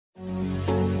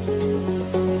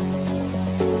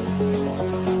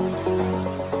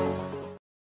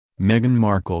Meghan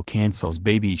Markle cancels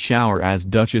baby shower as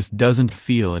Duchess doesn't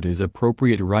feel it is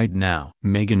appropriate right now.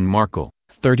 Meghan Markle,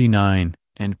 39,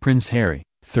 and Prince Harry,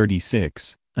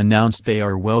 36, announced they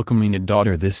are welcoming a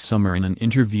daughter this summer in an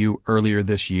interview earlier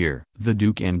this year. The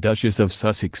Duke and Duchess of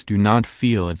Sussex do not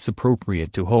feel it's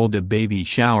appropriate to hold a baby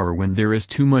shower when there is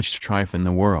too much strife in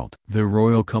the world. The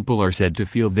royal couple are said to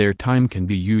feel their time can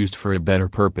be used for a better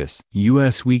purpose.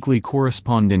 U.S. Weekly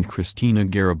correspondent Christina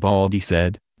Garibaldi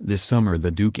said, "This summer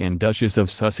the Duke and Duchess of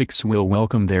Sussex will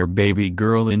welcome their baby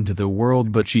girl into the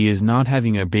world, but she is not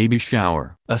having a baby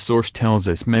shower." A source tells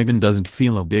us Meghan doesn't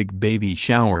feel a big baby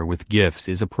shower with gifts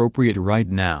is appropriate right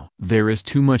now. There is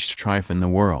too much strife in the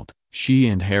world. She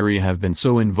and Harry have been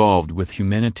so involved with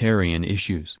humanitarian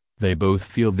issues, they both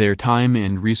feel their time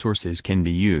and resources can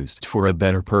be used for a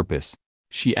better purpose.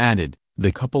 She added,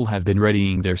 "The couple have been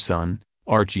readying their son,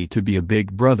 Archie, to be a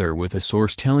big brother, with a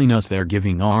source telling us they're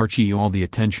giving Archie all the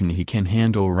attention he can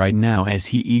handle right now as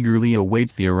he eagerly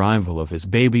awaits the arrival of his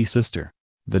baby sister."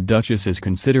 The Duchess is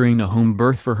considering a home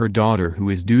birth for her daughter who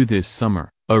is due this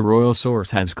summer, a royal source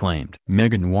has claimed.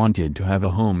 Meghan wanted to have a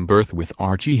home birth with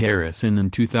Archie Harrison in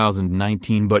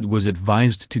 2019 but was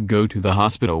advised to go to the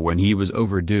hospital when he was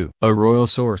overdue. A royal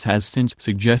source has since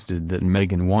suggested that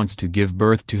Meghan wants to give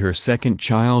birth to her second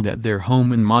child at their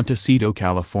home in Montecito,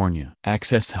 California.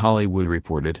 Access Hollywood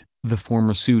reported, the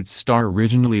former Suits star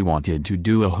originally wanted to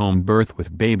do a home birth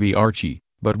with baby Archie,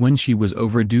 but when she was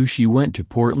overdue she went to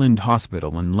Portland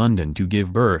Hospital in London to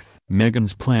give birth.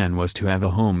 Meghan's plan was to have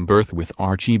a home birth with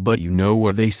Archie, but you know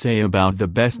what they say about the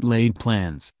best laid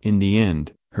plans. In the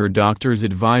end, her doctors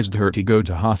advised her to go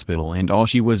to hospital and all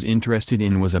she was interested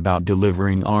in was about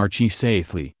delivering Archie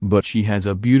safely. But she has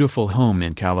a beautiful home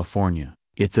in California.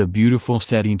 It's a beautiful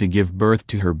setting to give birth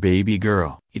to her baby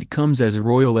girl. It comes as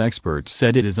royal experts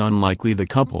said it is unlikely the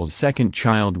couple's second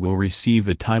child will receive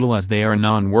a title as they are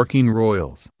non-working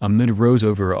royals. Amid rows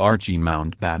over Archie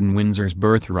Mountbatten Windsor's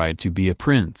birthright to be a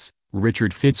prince,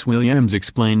 Richard Fitzwilliams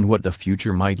explained what the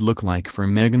future might look like for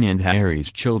Meghan and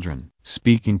Harry's children.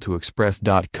 Speaking to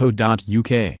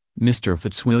Express.co.uk, Mr.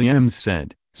 Fitzwilliams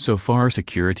said, "So far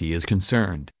security is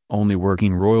concerned, only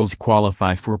working royals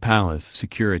qualify for palace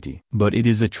security. But it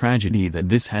is a tragedy that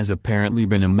this has apparently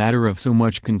been a matter of so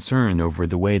much concern over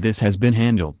the way this has been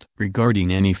handled.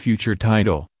 Regarding any future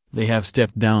title, they have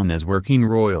stepped down as working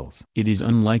royals. It is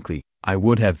unlikely. I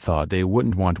would have thought they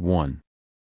wouldn't want one.